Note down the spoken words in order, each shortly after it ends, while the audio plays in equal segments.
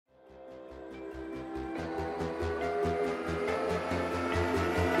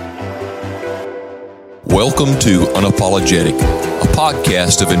Welcome to Unapologetic, a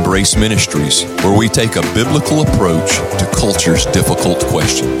podcast of Embrace Ministries, where we take a biblical approach to culture's difficult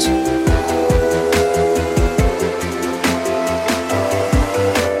questions.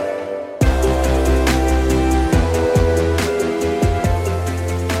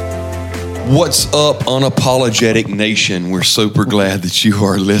 What's up, Unapologetic Nation? We're super glad that you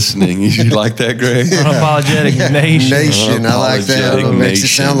are listening. You like that, Greg? Unapologetic Nation. I like that. It makes it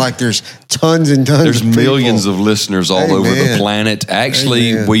sound like there's tons and tons There's of people. millions of listeners all over the planet.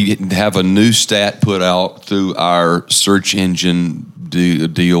 Actually, Amen. we have a new stat put out through our search engine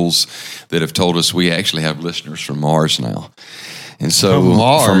deals that have told us we actually have listeners from Mars now. And so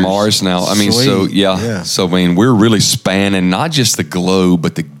from Mars now, I mean, Sweet. yeah. So, I mean, we're really spanning not just the globe,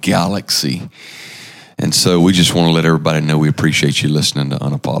 but the galaxy. And so we just want to let everybody know we appreciate you listening to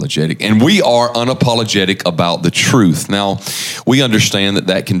Unapologetic. And we are unapologetic about the truth. Now, we understand that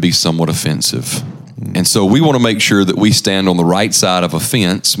that can be somewhat offensive. And so we want to make sure that we stand on the right side of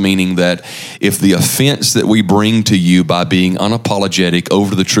offense, meaning that if the offense that we bring to you by being unapologetic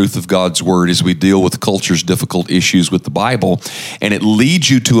over the truth of God's word as we deal with culture's difficult issues with the Bible, and it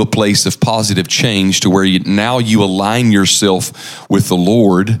leads you to a place of positive change to where now you align yourself with the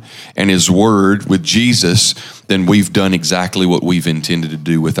Lord and His word, with Jesus, then we've done exactly what we've intended to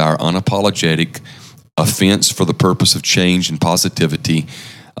do with our unapologetic offense for the purpose of change and positivity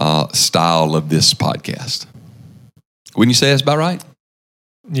style of this podcast. Wouldn't you say that's about right?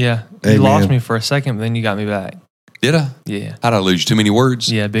 Yeah. Amen. You lost me for a second, but then you got me back. Did I? Yeah. How'd I lose you? Too many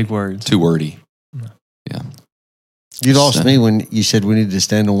words? Yeah, big words. Too wordy. Yeah. You lost me when you said we needed to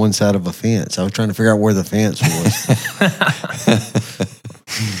stand on one side of a fence. I was trying to figure out where the fence was.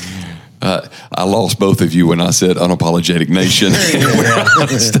 I lost both of you when I said Unapologetic Nation.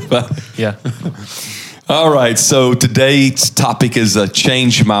 Yeah. All right, so today's topic is a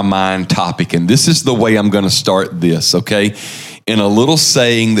change my mind topic, and this is the way I'm going to start this, okay? In a little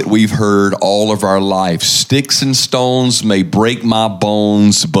saying that we've heard all of our life, sticks and stones may break my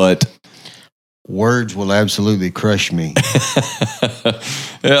bones, but Words will absolutely crush me.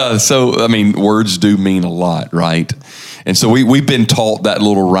 yeah, so, I mean, words do mean a lot, right? And so we've been taught that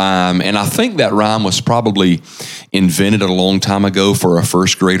little rhyme, and I think that rhyme was probably invented a long time ago for a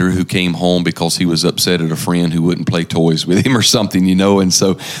first grader who came home because he was upset at a friend who wouldn't play toys with him or something, you know, and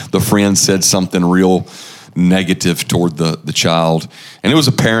so the friend said something real negative toward the child. And it was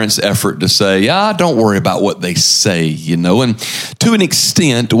a parent's effort to say, don't worry about what they say, you know. And to an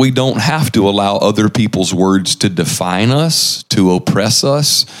extent, we don't have to allow other people's words to define us, to oppress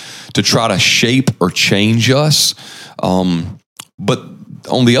us, to try to shape or change us. But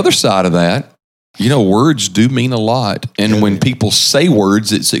on the other side of that, you know, words do mean a lot. And when people say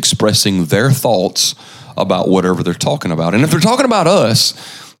words, it's expressing their thoughts about whatever they're talking about. And if they're talking about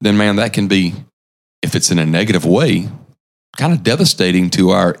us, then man, that can be, if it's in a negative way, kind of devastating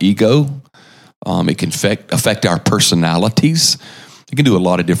to our ego. It can affect our personalities. It can do a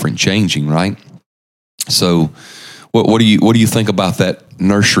lot of different changing, right? So what do you think about that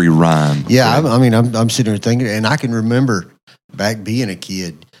nursery rhyme? Yeah, I'm sitting there thinking, and I can remember back being a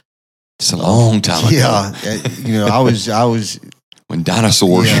kid. It's a long time ago. Yeah, you know, I was when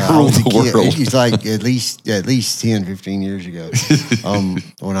dinosaurs ruled the world. It's like at least 10, 15 years ago,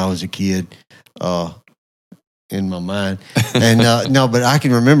 when I was a kid, in my mind. And no, but I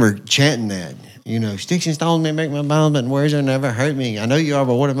can remember chanting that. You know, sticks and stones may make my bones, but words will never hurt me. I know you are,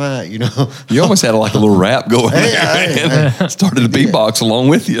 but what am I? You know, you almost had like a little rap going. Hey. Started the beatbox along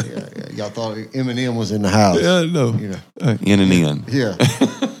with you. Yeah. Y'all thought Eminem was in the house. Yeah, no. You know, in and in. yeah.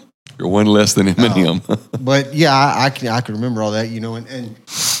 You're one less than Eminem. But yeah, I can remember all that. You know, and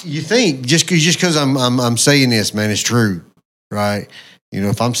you think just because I'm saying this, man, it's true, right? You know,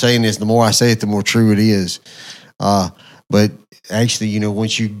 if I'm saying this, the more I say it, the more true it is. But actually, you know,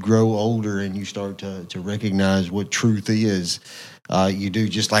 once you grow older and you start to recognize what truth is, you do,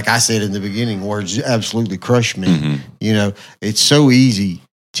 just like I said in the beginning, words absolutely crush me. Mm-hmm. You know, it's so easy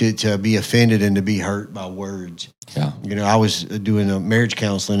to be offended and to be hurt by words. Yeah. You know, I was doing a marriage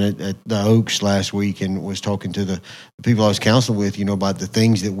counseling at the Oaks last week and was talking to the people I was counseling with, you know, about the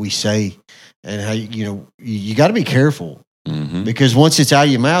things that we say and how, you know, you got to be careful. Mm-hmm. Because once it's out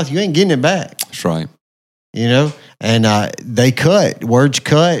of your mouth, you ain't getting it back. That's right. You know, and they cut. Words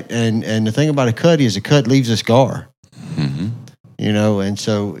cut. And the thing about a cut is a cut leaves a scar. Mm-hmm. You know, and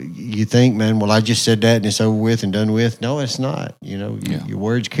so you think, man, well, I just said that and it's over with and done with. No, it's not. You know, your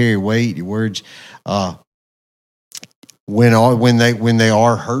words carry weight. Your words, when they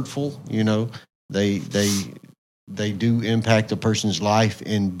are hurtful, you know, they do impact a person's life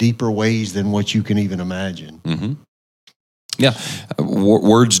in deeper ways than what you can even imagine. Mm-hmm. Yeah,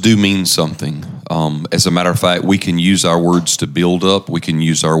 words do mean something. As a matter of fact, we can use our words to build up. We can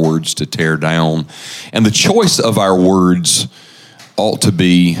use our words to tear down. And the choice of our words ought to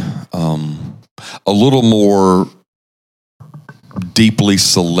be a little more deeply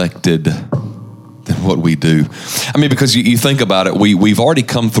selected than what we do. I mean, because you think about it, we've already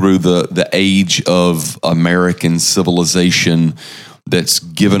come through the age of American civilization that's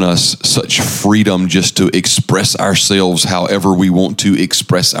given us such freedom just to express ourselves however we want to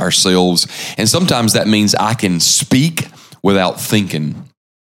express ourselves. And sometimes that means I can speak without thinking.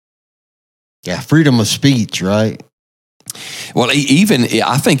 Yeah, freedom of speech, right? Well,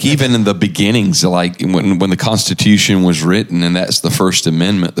 I think even in the beginnings, like when the Constitution was written, and that's the First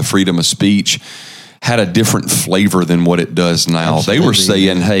Amendment, the freedom of speech had a different flavor than what it does now. Absolutely. They were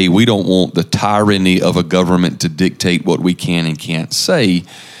saying, hey, we don't want the tyranny of a government to dictate what we can and can't say.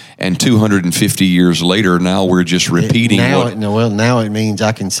 And 250 years later, now we're just repeating now it means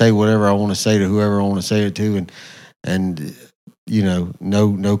I can say whatever I want to say to whoever I want to say it to, and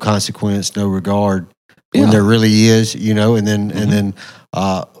no consequence, no regard when there really is, and then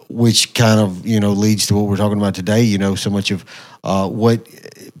which kind of leads to what we're talking about today. So much of what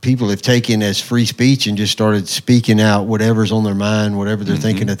people have taken as free speech and just started speaking out whatever's on their mind, whatever they're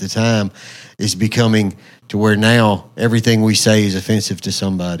thinking at the time, is becoming to where now everything we say is offensive to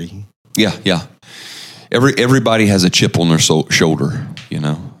somebody. Yeah. Everybody has a chip on their shoulder,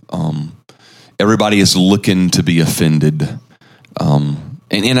 Everybody is looking to be offended.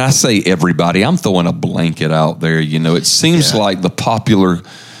 And I say everybody, I'm throwing a blanket out there. It seems like the popular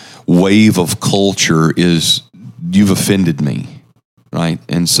wave of culture is you've offended me, right?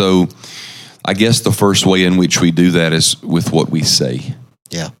 And so I guess the first way in which we do that is with what we say.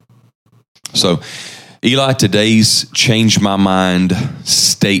 Yeah. So, Eli, today's change my mind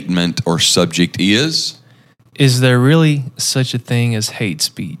statement or subject is? Is there really such a thing as hate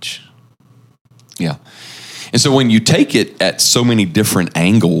speech? Yeah. And so when you take it at so many different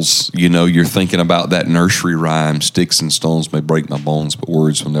angles, you're thinking about that nursery rhyme, sticks and stones may break my bones, but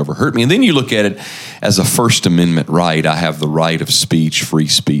words will never hurt me. And then you look at it as a First Amendment right. I have the right of speech, free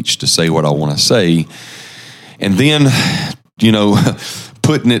speech, to say what I want to say. And then,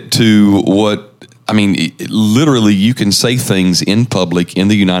 putting it to literally you can say things in public in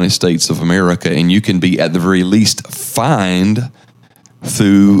the United States of America, and you can be at the very least fined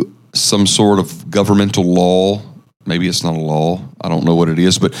through some sort of governmental law. Maybe it's not a law. I don't know what it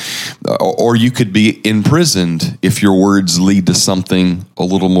is, but or you could be imprisoned if your words lead to something a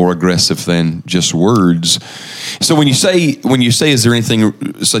little more aggressive than just words. So when you say, is there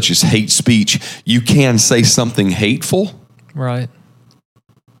anything such as hate speech? You can say something hateful, right?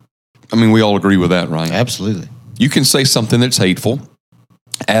 I mean, we all agree with that, right? Absolutely. You can say something that's hateful.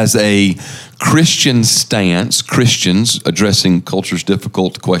 As a Christian stance, Christians addressing culture's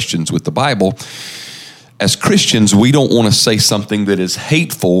difficult questions with the Bible, as Christians, we don't want to say something that is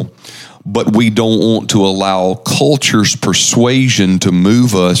hateful, but we don't want to allow culture's persuasion to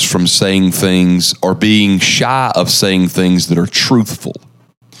move us from saying things or being shy of saying things that are truthful.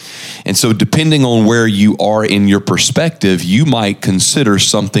 And so depending on where you are in your perspective, you might consider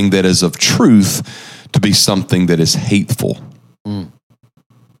something that is of truth to be something that is hateful.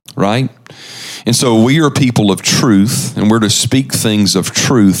 Right? And so we are people of truth, and we're to speak things of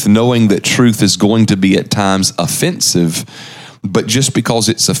truth, knowing that truth is going to be at times offensive, but just because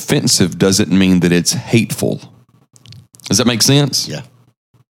it's offensive doesn't mean that it's hateful. Does that make sense? Yeah.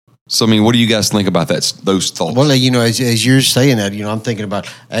 So, what do you guys think about those thoughts? Well, as you're saying that, I'm thinking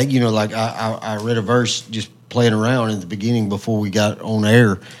about, like I read a verse just playing around in the beginning before we got on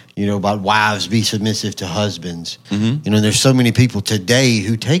air, about wives be submissive to husbands. Mm-hmm. There's so many people today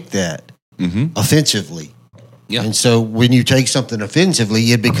who take that offensively. Yeah. And so when you take something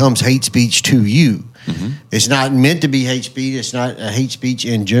offensively, it becomes hate speech to you. Mm-hmm. It's not meant to be hate speech. It's not a hate speech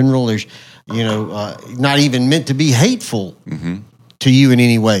in general. There's, not even meant to be hateful to you in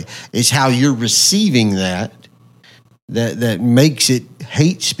any way. It's how you're receiving that makes it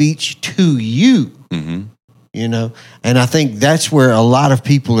hate speech to you. Mm-hmm. And I think that's where a lot of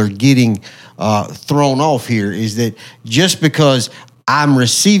people are getting thrown off here, is that just because I'm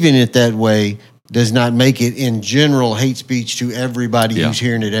receiving it that way does not make it in general hate speech to everybody who's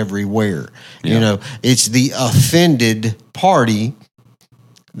hearing it everywhere. Yeah. It's the offended party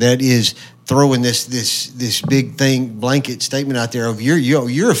that is throwing this big blanket statement out there of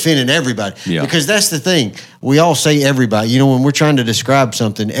you're offending everybody. Yeah. Because that's the thing. We all say everybody. When we're trying to describe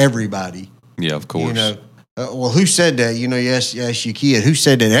something, everybody. Yeah, of course. Well, who said that? You ask your kid, who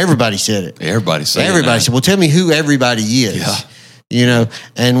said that? Everybody said it. Everybody said it. Everybody said, well, tell me who everybody is. Yeah.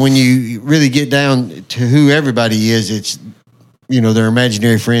 And when you really get down to who everybody is, it's their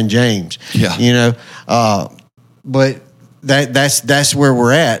imaginary friend James. Yeah. But that's where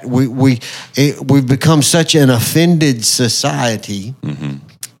we're at. We've become such an offended society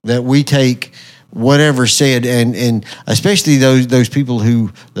that we take whatever said, and especially those people,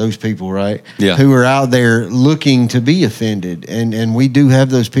 right? Yeah. Who are out there looking to be offended, and we do have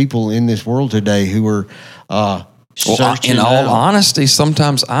those people in this world today who are searching in all out. honesty,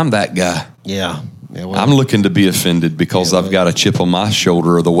 sometimes I'm that guy. Yeah. Well, I'm looking to be offended because I've got a chip on my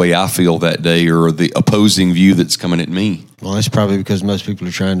shoulder, or the way I feel that day, or the opposing view that's coming at me. Well, that's probably because most people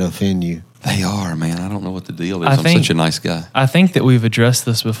are trying to offend you. They are, man. I don't know what the deal is. I'm such a nice guy. I think that we've addressed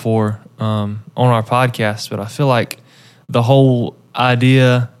this before on our podcast, but I feel like the whole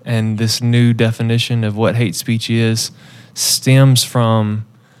idea and this new definition of what hate speech is stems from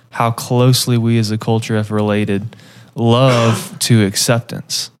how closely we as a culture have related love to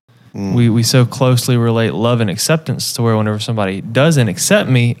acceptance. We so closely relate love and acceptance to where whenever somebody doesn't accept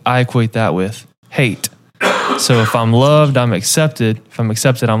me, I equate that with hate. So if I'm loved, I'm accepted. If I'm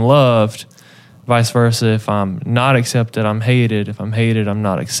accepted, I'm loved. Vice versa, if I'm not accepted, I'm hated. If I'm hated, I'm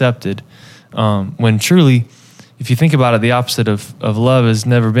not accepted. When truly, if you think about it, the opposite of love has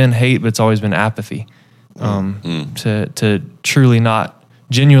never been hate, but it's always been apathy. To truly not,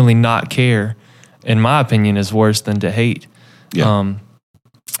 genuinely not care, in my opinion, is worse than to hate. Yeah.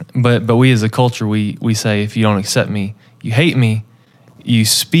 But we as a culture, we say, if you don't accept me, you hate me. You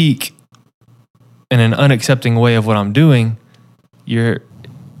speak in an unaccepting way of what I'm doing, you're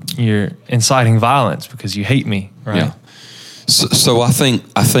inciting violence because you hate me, right? Yeah. So I think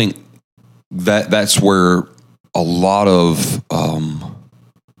that's where a lot of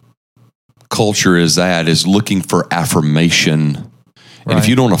culture is looking for affirmation. And if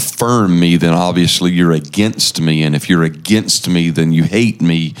you don't affirm me, then obviously you're against me. And if you're against me, then you hate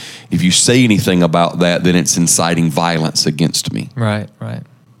me. If you say anything about that, then it's inciting violence against me. Right.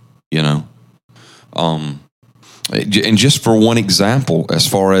 And just for one example, as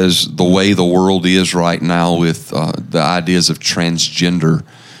far as the way the world is right now with the ideas of transgender,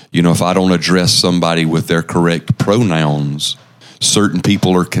 if I don't address somebody with their correct pronouns, certain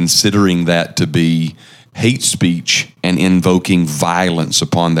people are considering that to be hate speech and invoking violence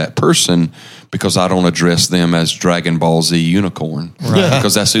upon that person because I don't address them as Dragon Ball Z unicorn. Right.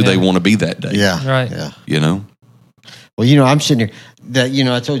 Because that's who they want to be that day. Yeah. Right. Yeah. Well, I'm sitting here that,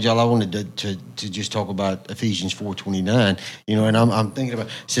 I told y'all I wanted to just talk about Ephesians 4:29, and I'm thinking about,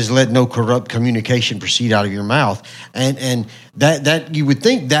 it says, let no corrupt communication proceed out of your mouth. And that you would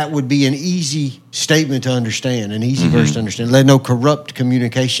think that would be an easy statement to understand, an easy verse to understand. Let no corrupt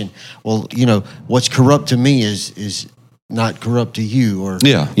communication. Well, what's corrupt to me is not corrupt to you. Or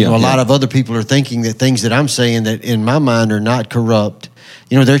a lot of other people are thinking that things that I'm saying that in my mind are not corrupt,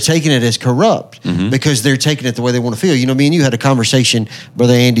 they're taking it as corrupt because they're taking it the way they want to feel. Me and you had a conversation,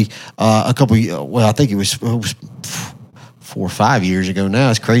 Brother Andy, I think it was 4 or 5 years ago now.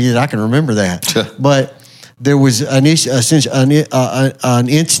 It's crazy that I can remember that. But there was an instance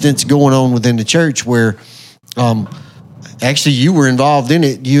going on within the church where actually you were involved in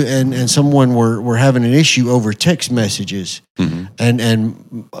it. You and someone were having an issue over text messages.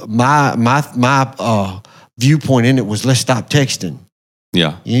 And my viewpoint in it was, let's stop texting.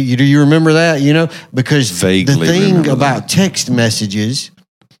 Yeah. Do you remember that? Because Vaguely the thing about text messages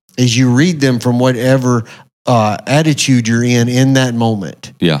is you read them from whatever attitude you're in that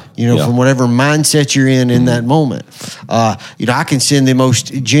moment. Yeah. From whatever mindset you're in that moment. I can send the most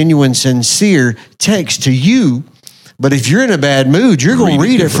genuine, sincere text to you, but if you're in a bad mood, you're going to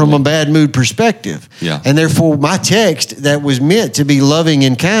read it from a bad mood perspective. Yeah. And therefore, my text that was meant to be loving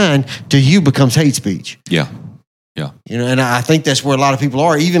and kind to you becomes hate speech. Yeah. Yeah. And I think that's where a lot of people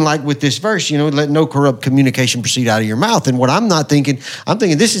are, even like with this verse, let no corrupt communication proceed out of your mouth. And what I'm thinking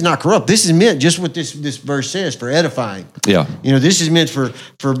this is not corrupt. This is meant just what this verse says, for edifying. Yeah. This is meant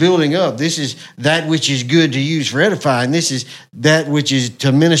for building up. This is that which is good to use for edifying. This is that which is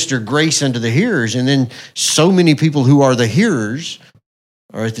to minister grace unto the hearers. And then so many people who are the hearers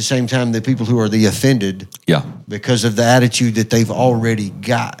are at the same time the people who are the offended. Yeah. Because of the attitude that they've already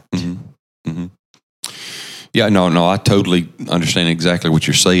got. Yeah, no, I totally understand exactly what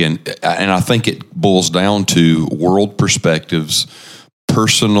you're saying. And I think it boils down to world perspectives,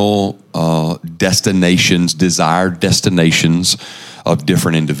 personal destinations, desired destinations of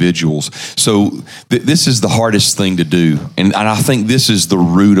different individuals. So this is the hardest thing to do. And I think this is the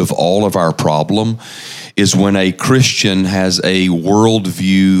root of all of our problem, is when a Christian has a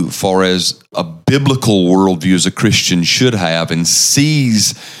worldview, far as a biblical worldview as a Christian should have, and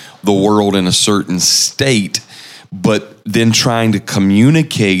sees the world in a certain state, but then trying to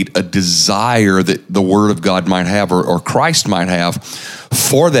communicate a desire that the Word of God might have or Christ might have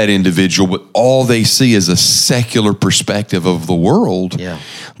for that individual, but all they see is a secular perspective of the world,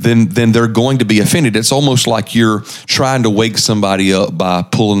 then they're going to be offended. It's almost like you're trying to wake somebody up by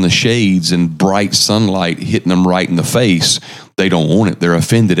pulling the shades and bright sunlight hitting them right in the face. They don't want it. They're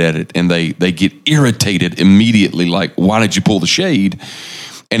offended at it, and they get irritated immediately, like, why did you pull the shade?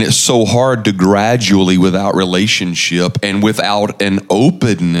 And it's so hard to gradually, without relationship and without an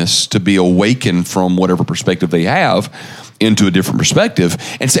openness to be awakened from whatever perspective they have into a different perspective.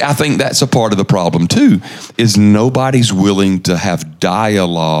 And see, I think that's a part of the problem too, is nobody's willing to have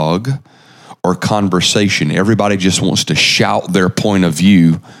dialogue or conversation. Everybody just wants to shout their point of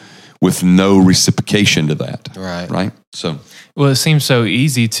view with no reciprocation to that. Right? So, well, it seems so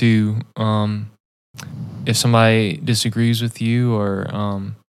easy to, if somebody disagrees with you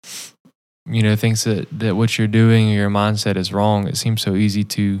or, thinks that what you're doing or your mindset is wrong, it seems so easy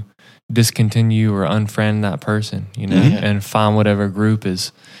to discontinue or unfriend that person, and find whatever group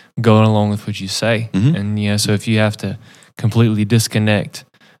is going along with what you say. And, so if you have to completely disconnect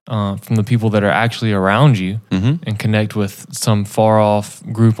from the people that are actually around you and connect with some far off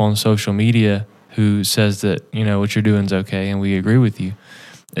group on social media who says that, what you're doing is okay and we agree with you,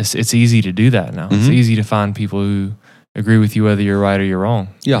 it's easy to do that now. It's easy to find people who agree with you whether you're right or you're wrong.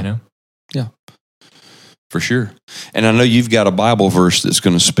 Yeah, for sure. And I know you've got a Bible verse that's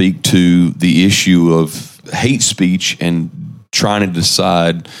going to speak to the issue of hate speech and trying to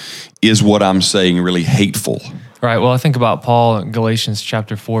decide, is what I'm saying really hateful? Right. Well, I think about Paul in Galatians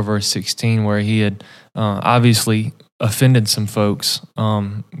chapter 4, verse 16, where he had obviously offended some folks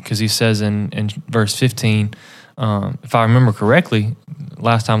because he says in verse 15, if I remember correctly,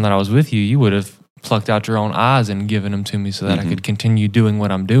 last time that I was with you, you would have plucked out your own eyes and given them to me so that I could continue doing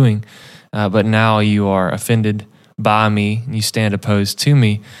what I'm doing. But now you are offended by me and you stand opposed to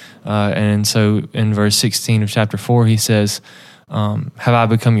me. And so in verse 16 of chapter 4, he says, have I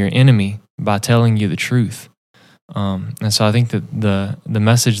become your enemy by telling you the truth? And so I think that the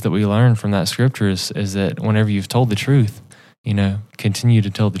message that we learn from that scripture is that whenever you've told the truth, continue to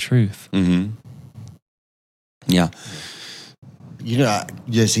tell the truth. Yeah.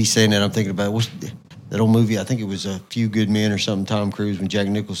 Just he's saying that, I'm thinking about that old movie, I think it was A Few Good Men or something, Tom Cruise, when Jack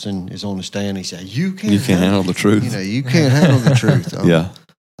Nicholson is on the stand, he said, you can't handle the truth. You can't handle the truth. Yeah.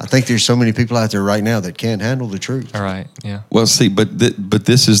 I think there's so many people out there right now that can't handle the truth. All right, yeah. Well, see, but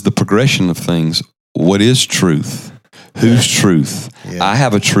this is the progression of things. What is truth? Whose truth? Yeah. I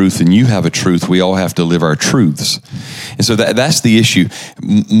have a truth and you have a truth. We all have to live our truths. And so that's the issue.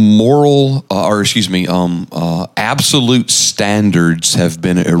 Absolute standards have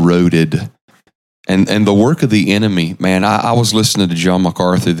been eroded. And the work of the enemy, man, I was listening to John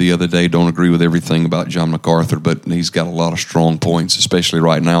MacArthur the other day. Don't agree with everything about John MacArthur, but he's got a lot of strong points, especially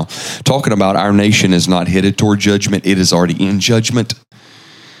right now. Talking about our nation is not headed toward judgment. It is already in judgment.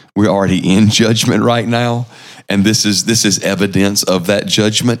 We're already in judgment right now. And this is evidence of that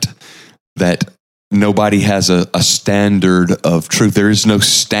judgment, that nobody has a standard of truth. There is no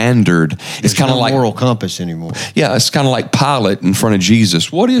standard. It's kind of like moral compass anymore. Yeah, it's kind of like Pilate in front of Jesus.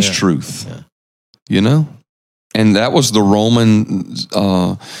 What is truth? Yeah. And that was the Roman,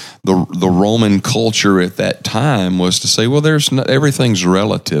 the Roman culture at that time was to say, well, everything's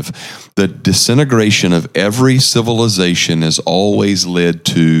relative. The disintegration of every civilization has always led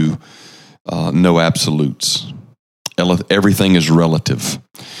to no absolutes. Everything is relative.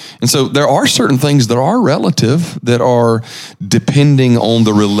 And so there are certain things that are relative, that are depending on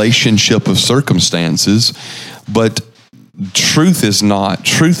the relationship of circumstances, but truth is not.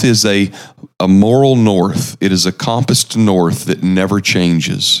 Truth is a moral north. It is a compass to north that never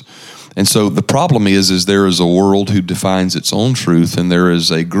changes. And so the problem is there is a world who defines its own truth, and there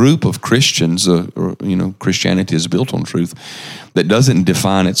is a group of Christians, Christianity is built on truth, that doesn't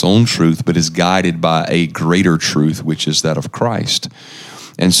define its own truth, but is guided by a greater truth, which is that of Christ.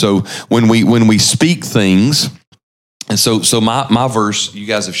 And so when we speak things, and so my verse, you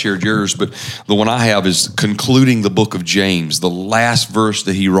guys have shared yours, but the one I have is concluding the book of James. The last verse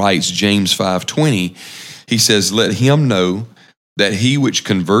that he writes, James 5:20, he says, let him know that he which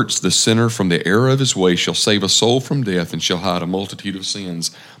converts the sinner from the error of his way shall save a soul from death and shall hide a multitude of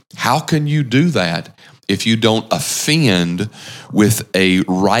sins. How can you do that if you don't offend with a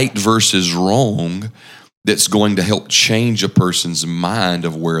right versus wrong that's going to help change a person's mind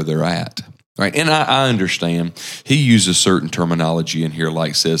of where they're at? Right? And I understand he uses certain terminology in here,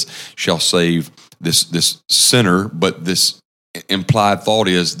 like says, shall save this sinner, but this implied thought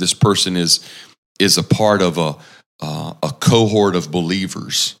is this person is a part of a cohort of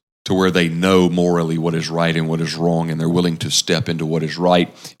believers. to where they know morally what is right and what is wrong, and they're willing to step into what is right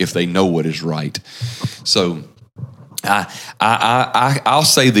if they know what is right. So I'll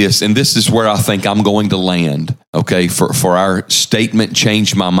say this, and this is where I think I'm going to land, okay, for our statement,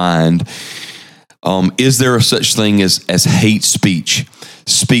 change my mind. Is there a such thing as hate speech?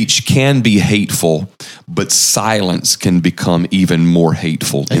 Speech can be hateful, but silence can become even more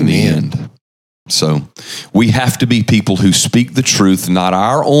hateful in the end. So we have to be people who speak the truth, not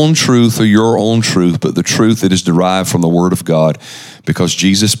our own truth or your own truth, but the truth that is derived from the Word of God. Because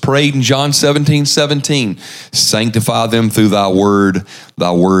Jesus prayed in John 17:17, sanctify them through thy word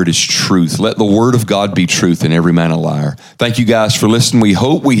is truth. Let the word of God be truth and every man a liar. Thank you guys for listening. We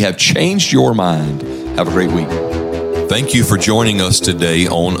hope we have changed your mind. Have a great week. Thank you for joining us today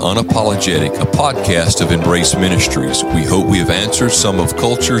on Unapologetic, a podcast of Embrace Ministries. We hope we have answered some of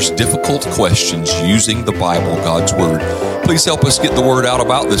culture's difficult questions using the Bible, God's Word. Please help us get the word out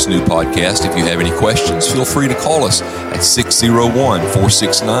about this new podcast. If you have any questions, feel free to call us at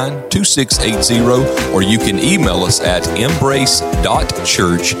 601-469-2680, or you can email us at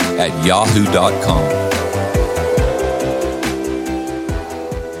embrace.church@yahoo.com.